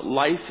reality of what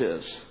life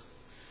is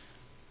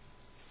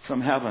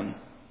from heaven.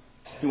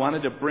 He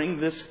wanted to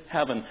bring this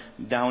heaven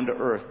down to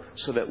earth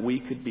so that we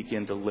could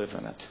begin to live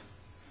in it.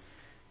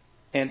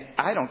 And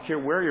I don't care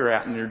where you're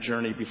at in your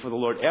journey before the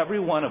Lord. Every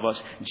one of us,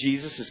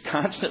 Jesus is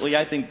constantly,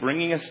 I think,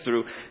 bringing us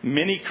through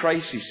many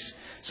crises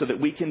so that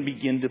we can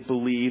begin to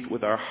believe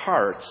with our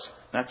hearts,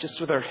 not just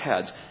with our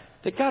heads,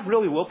 that God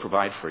really will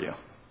provide for you.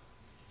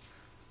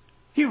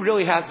 He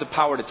really has the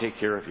power to take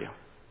care of you.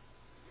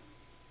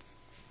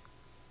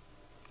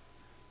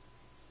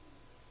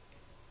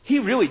 He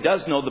really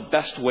does know the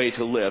best way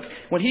to live.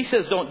 When He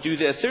says don't do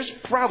this, there's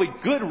probably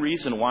good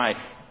reason why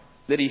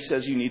that he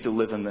says you need to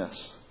live in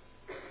this.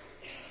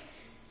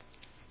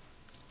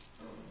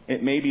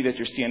 It may be that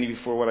you're standing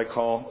before what I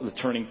call the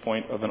turning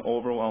point of an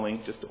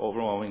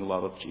overwhelming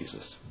love of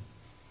Jesus.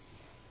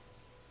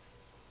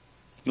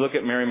 Look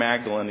at Mary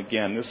Magdalene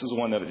again. This is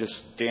one that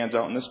just stands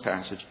out in this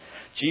passage.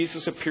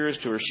 Jesus appears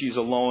to her. She's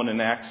alone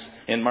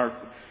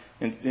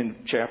in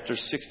chapter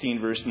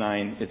 16, verse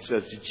 9. It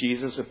says that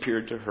Jesus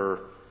appeared to her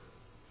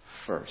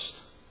first.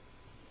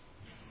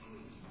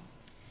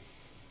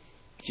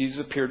 Jesus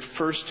appeared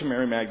first to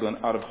Mary Magdalene,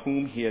 out of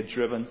whom he had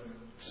driven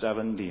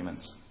 7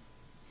 demons.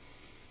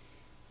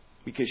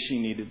 Because she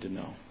needed to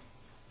know.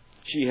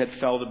 She had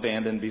felt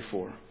abandoned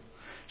before.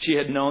 She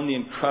had known the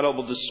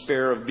incredible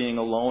despair of being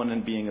alone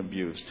and being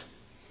abused.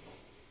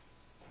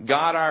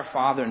 God our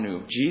Father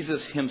knew,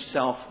 Jesus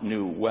himself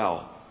knew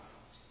well,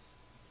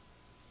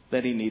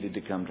 that he needed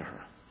to come to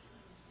her.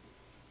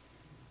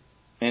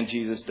 And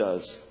Jesus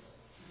does.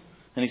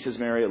 And he says,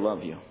 Mary, I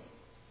love you.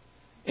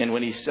 And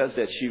when he says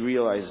that, she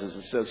realizes,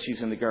 it says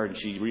she's in the garden,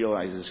 she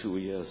realizes who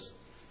he is.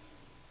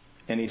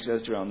 And he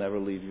says to her, I'll never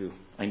leave you.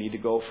 I need to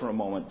go for a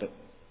moment, but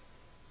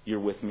you're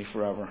with me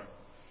forever.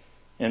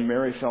 And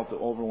Mary felt the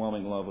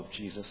overwhelming love of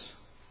Jesus.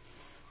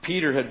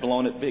 Peter had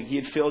blown it big. He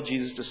had failed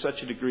Jesus to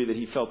such a degree that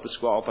he felt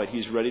disqualified.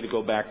 He's ready to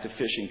go back to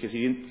fishing because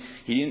he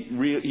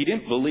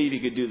didn't believe he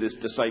could do this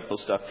disciple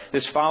stuff.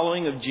 This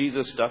following of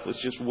Jesus stuff was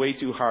just way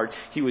too hard.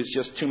 He was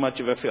just too much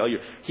of a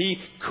failure.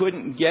 He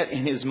couldn't get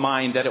in his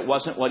mind that it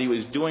wasn't what he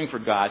was doing for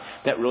God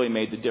that really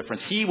made the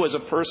difference. He was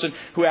a person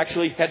who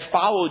actually had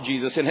followed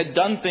Jesus and had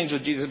done things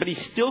with Jesus, but he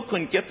still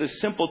couldn't get the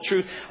simple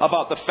truth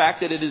about the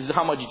fact that it is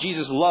how much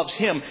Jesus loves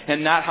him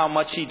and not how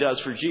much he does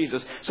for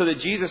Jesus. So that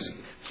Jesus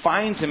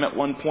finds him at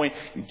one point,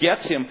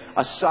 gets him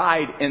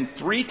aside, and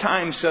 3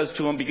 times says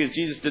to him,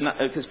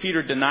 because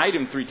Peter denied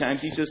him 3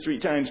 times, he says 3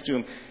 times to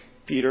him,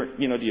 Peter,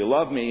 do you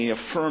love me? He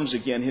affirms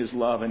again his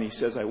love, and he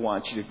says, I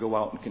want you to go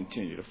out and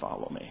continue to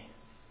follow me.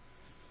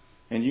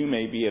 And you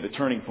may be at a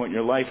turning point in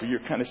your life where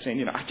you're kind of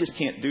saying, I just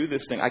can't do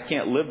this thing. I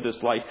can't live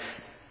this life.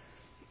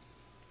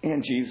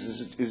 And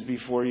Jesus is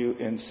before you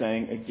and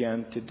saying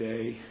again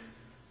today,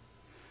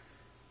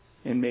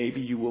 and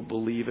maybe you will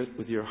believe it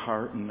with your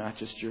heart and not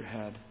just your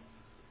head,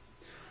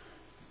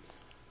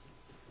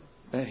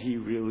 that he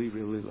really,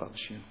 really loves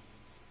you.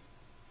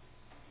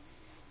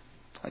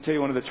 I tell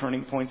you, one of the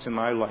turning points in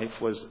my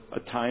life was a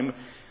time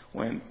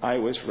when I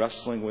was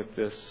wrestling with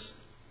this.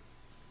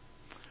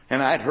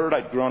 And I'd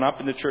grown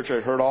up in the church,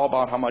 I'd heard all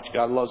about how much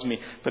God loves me,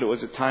 but it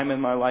was a time in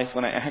my life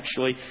when I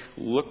actually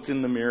looked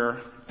in the mirror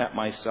at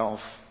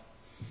myself.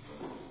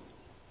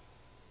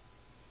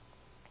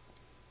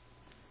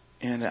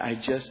 And I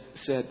just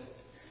said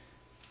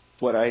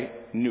what I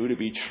knew to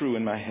be true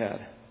in my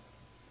head.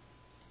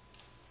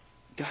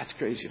 God's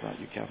crazy about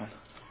you, Kevin.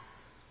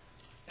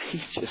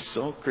 He's just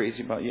so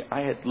crazy about you.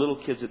 I had little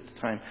kids at the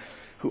time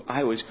who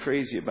I was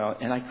crazy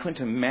about, and I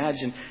couldn't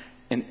imagine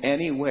in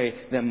any way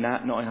them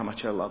not knowing how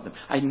much I loved them.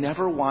 I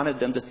never wanted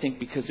them to think,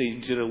 because they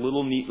did a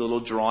neat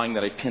little drawing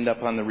that I pinned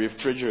up on the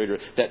refrigerator,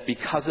 that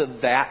because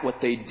of that, what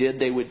they did,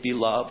 they would be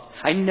loved.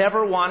 I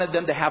never wanted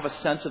them to have a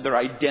sense of their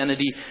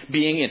identity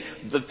being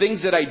in the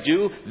things that I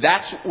do.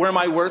 That's where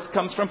my worth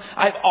comes from.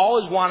 I've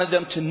always wanted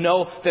them to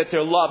know that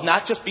they're loved,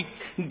 not just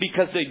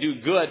because they do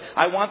good.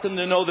 I want them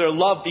to know they're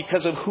loved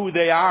because of who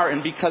they are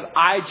and because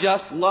I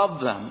just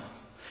love them.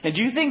 And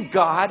do you think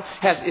God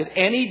has it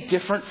any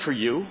different for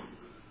you?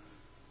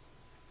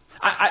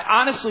 I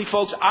honestly,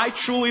 folks, I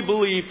truly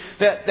believe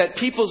that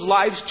people's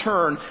lives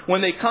turn when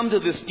they come to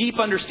this deep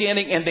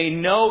understanding and they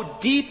know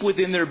deep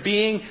within their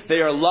being they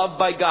are loved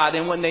by God.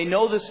 And when they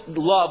know this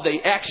love,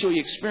 they actually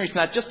experience,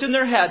 not just in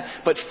their head,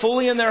 but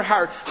fully in their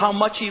heart, how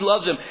much He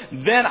loves them.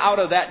 Then out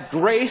of that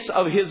grace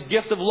of His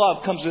gift of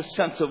love comes a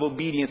sense of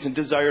obedience and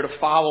desire to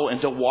follow and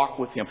to walk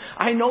with Him.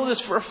 I know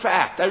this for a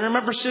fact. I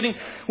remember sitting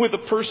with a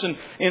person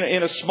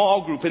in a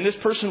small group, and this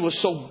person was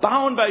so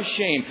bound by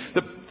shame.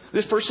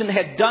 This person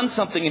had done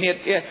something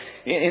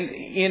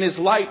in his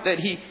life that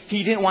he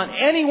didn't want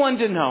anyone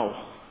to know.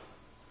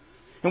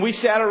 And we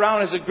sat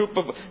around as a group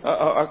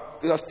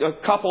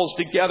of couples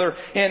together.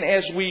 And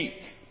as we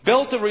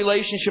built a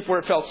relationship where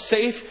it felt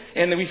safe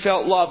and we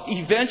felt loved,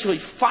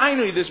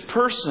 finally, this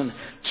person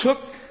took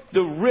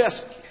the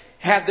risk,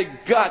 had the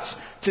guts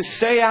to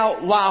say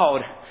out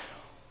loud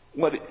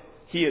what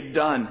he had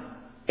done.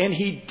 And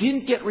he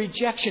didn't get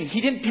rejection. He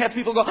didn't have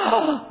people go,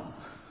 oh!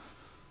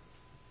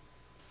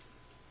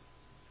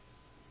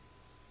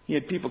 He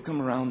had people come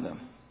around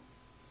them.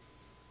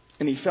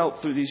 And he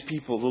felt through these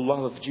people the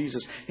love of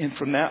Jesus. And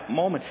from that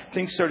moment,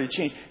 things started to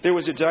change. There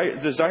was a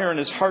desire in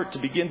his heart to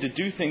begin to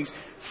do things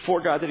for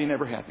God that he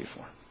never had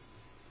before.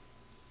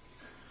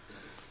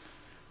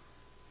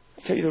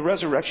 I tell you, the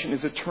resurrection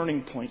is a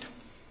turning point.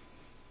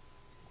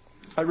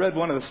 I read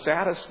one of the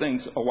saddest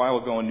things a while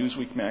ago in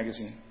Newsweek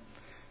magazine.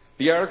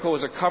 The article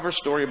was a cover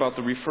story about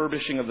the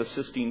refurbishing of the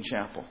Sistine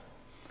Chapel.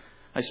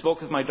 I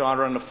spoke with my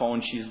daughter on the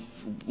phone. She's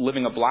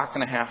living a block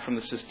and a half from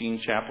the Sistine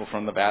Chapel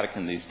from the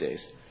Vatican these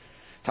days.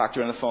 Talked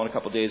to her on the phone a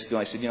couple of days ago.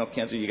 I said,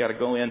 Kenzie, you got to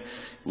go in,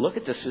 look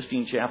at the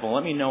Sistine Chapel.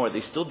 Let me know, are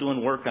they still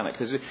doing work on it?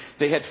 Because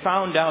they had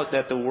found out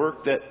that the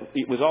work, that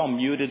it was all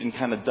muted and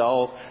kind of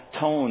dull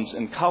tones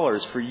and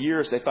colors. For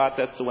years, they thought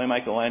that's the way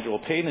Michelangelo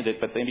painted it,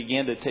 but they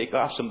began to take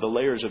off some of the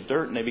layers of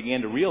dirt, and they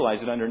began to realize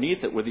that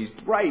underneath it were these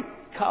bright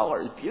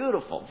colors,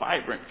 beautiful,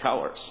 vibrant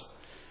colors.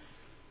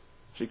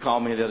 She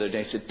called me the other day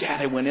and said, Dad,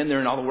 I went in there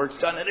and all the work's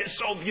done, and it's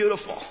so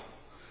beautiful.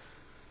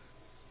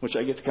 Which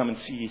I get to come and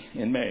see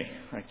in May.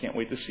 I can't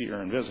wait to see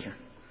her and visit her.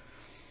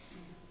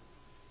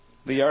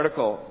 The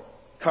article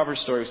cover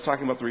story was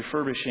talking about the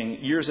refurbishing.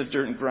 Years of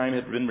dirt and grime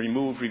had been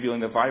removed,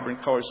 revealing the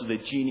vibrant colors of the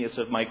genius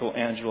of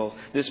Michelangelo.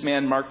 This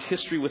man marked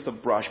history with a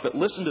brush. But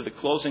listen to the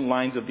closing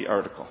lines of the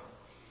article.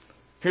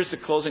 Here's the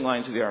closing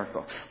lines of the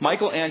article.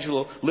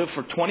 Michelangelo lived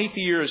for 20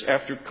 years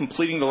after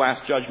completing the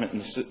Last Judgment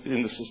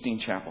in the Sistine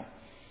Chapel.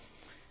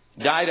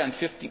 Died in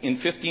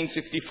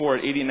 1564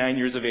 at 89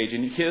 years of age.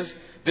 And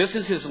this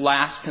is his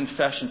last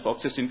confession,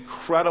 folks. This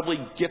incredibly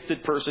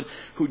gifted person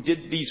who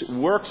did these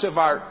works of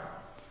art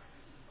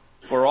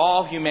for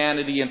all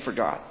humanity and for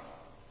God.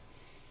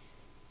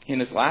 In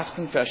his last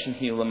confession,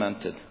 he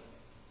lamented,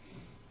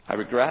 I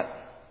regret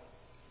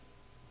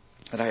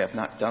that I have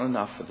not done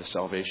enough for the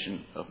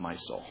salvation of my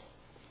soul.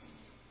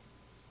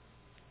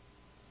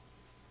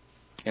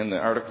 And the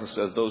article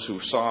says those who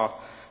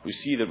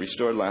see the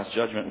restored Last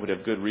Judgment would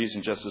have good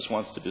reason just as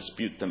once to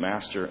dispute the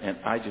master. And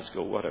I just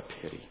go, what a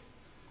pity.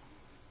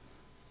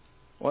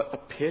 What a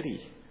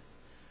pity.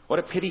 What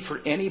a pity for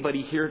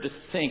anybody here to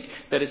think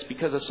that it's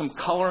because of some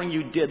coloring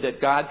you did that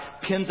God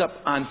pins up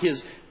on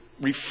his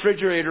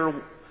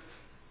refrigerator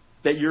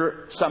that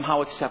you're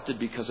somehow accepted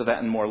because of that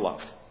and more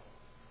loved.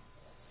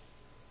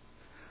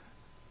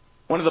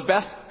 One of the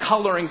best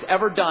colorings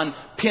ever done,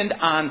 pinned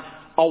on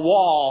a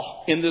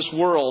wall in this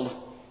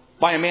world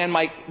by a man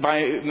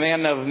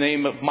of the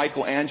name of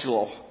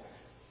Michelangelo,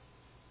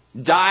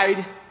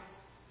 died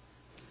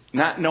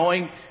not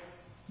knowing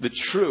the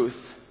truth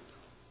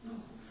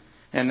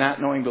and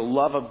not knowing the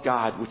love of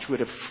God, which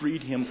would have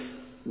freed him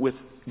with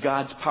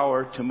God's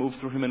power to move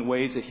through him in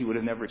ways that he would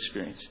have never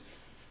experienced.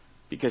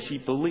 Because he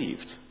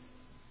believed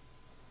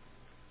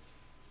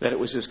that it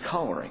was his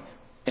coloring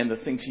and the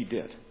things he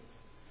did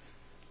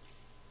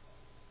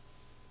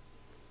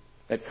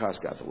that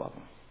caused God to love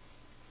him.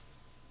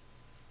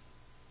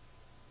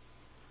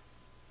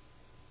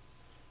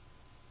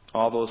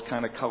 All those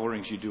kind of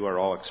colorings you do are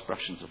all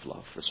expressions of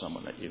love for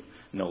someone that you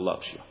know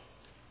loves you.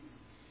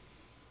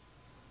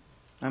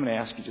 I'm going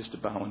to ask you just to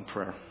bow in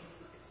prayer.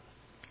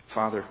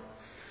 Father,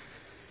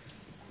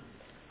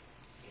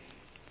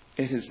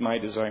 it is my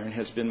desire and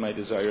has been my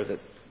desire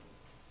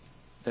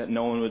that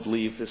no one would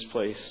leave this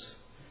place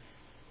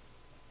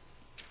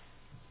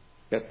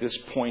at this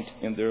point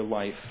in their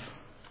life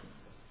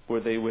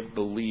where they would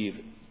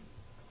believe,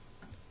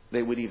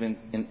 they would even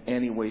in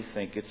any way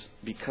think it's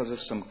because of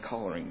some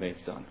coloring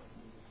they've done.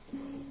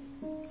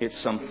 It's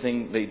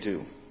something they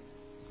do.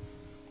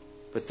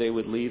 But they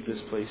would leave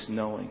this place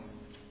knowing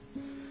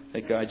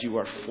that, God, you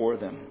are for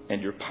them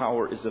and your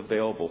power is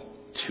available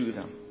to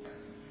them.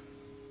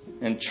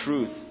 And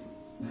truth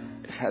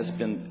has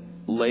been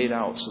laid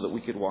out so that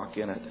we could walk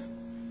in it.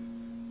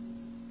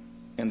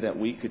 And that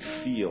we could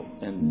feel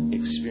and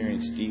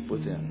experience deep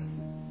within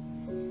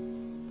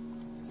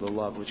the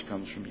love which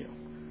comes from you.